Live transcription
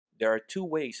There are two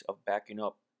ways of backing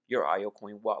up your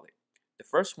IOCoin wallet. The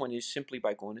first one is simply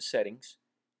by going to settings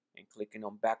and clicking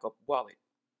on backup wallet.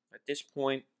 At this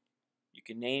point, you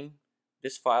can name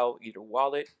this file either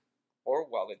wallet or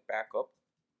wallet backup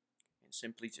and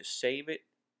simply just save it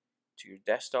to your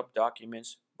desktop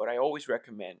documents. But I always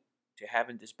recommend to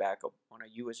having this backup on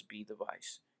a USB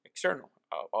device, external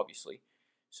obviously,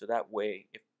 so that way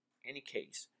if any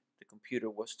case the computer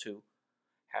was to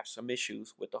have some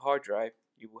issues with the hard drive,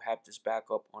 you will have this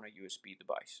backup on a USB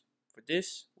device. For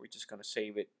this, we're just going to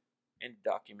save it in the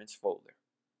documents folder.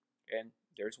 And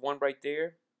there's one right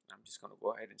there. I'm just going to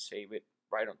go ahead and save it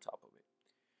right on top of it.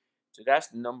 So that's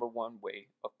the number one way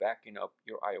of backing up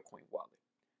your IOCoin wallet.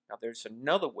 Now there's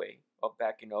another way of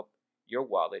backing up your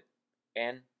wallet,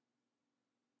 and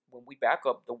when we back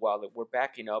up the wallet, we're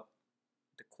backing up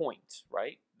the coins,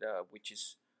 right? Which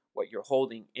is what you're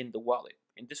holding in the wallet.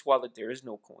 In this wallet, there is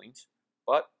no coins,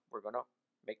 but we're gonna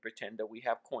make pretend that we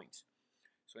have coins.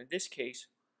 So in this case,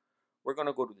 we're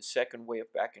gonna go to the second way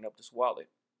of backing up this wallet.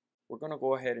 We're gonna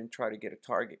go ahead and try to get a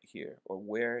target here, or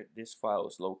where this file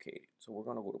is located. So we're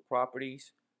gonna go to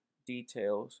Properties,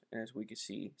 Details, and as we can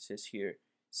see, it says here,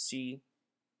 C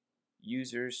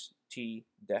Users T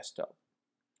Desktop.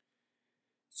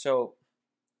 So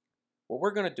what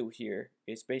we're going to do here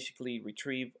is basically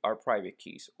retrieve our private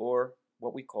keys, or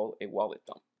what we call a wallet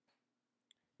dump.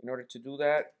 In order to do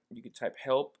that, you can type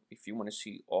help if you want to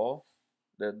see all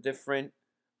the different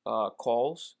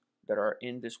calls that are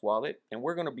in this wallet, and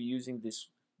we're going to be using this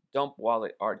dump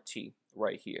wallet RT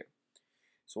right here.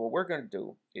 So what we're going to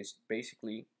do is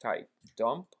basically type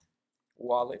dump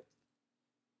wallet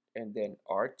and then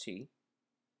RT,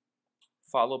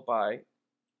 followed by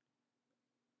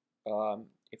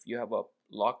if you have a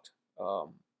locked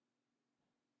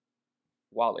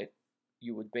wallet,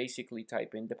 you would basically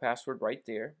type in the password right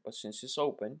there, but since it's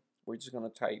open, we're just going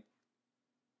to type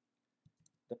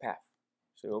the path.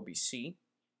 So it'll be C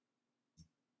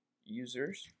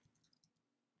users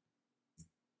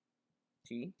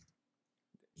T,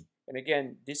 and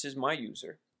again, this is my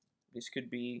user. This could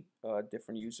be a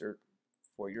different user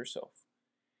for yourself.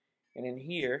 And in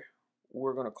here,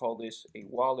 we're going to call this a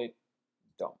wallet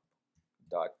dump.txt.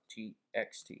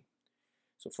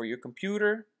 So for your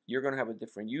computer, you're going to have a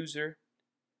different user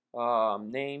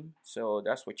name. So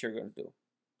that's what you're going to do.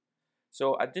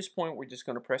 So at this point, we're just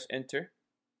going to press enter.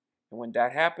 And when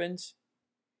that happens,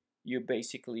 you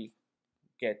basically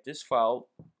get this file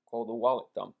called the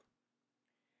wallet dump.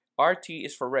 RT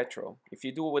is for retro. If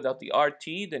you do it without the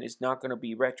RT, then it's not going to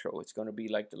be retro. It's going to be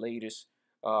like the latest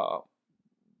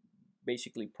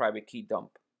basically private key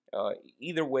dump.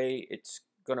 Either way, it's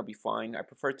gonna be fine. I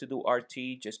prefer to do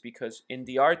RT just because in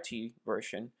the RT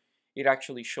version, it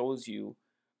actually shows you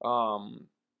all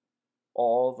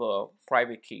the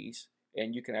private keys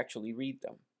and you can actually read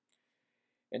them.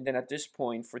 And then at this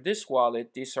point, for this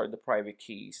wallet, these are the private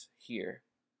keys here,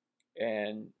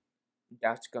 and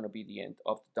that's gonna be the end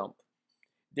of the dump.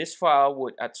 This file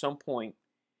would at some point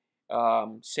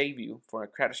save you for a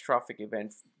catastrophic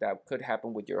event that could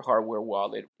happen with your hardware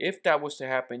wallet. If that was to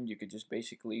happen, you could just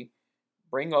basically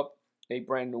bring up a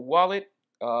brand new wallet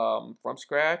from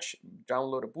scratch,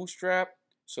 download a bootstrap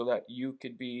so that you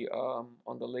could be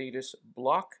on the latest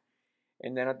block,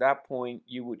 and then at that point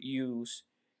you would use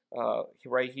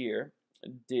right here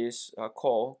this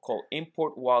call called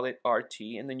import wallet RT,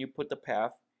 and then you put the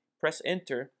path, press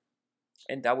enter,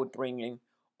 and that would bring in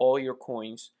all your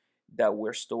coins that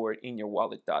were stored in your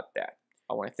wallet.dat.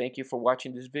 I want to thank you for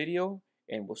watching this video,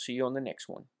 and we'll see you on the next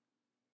one.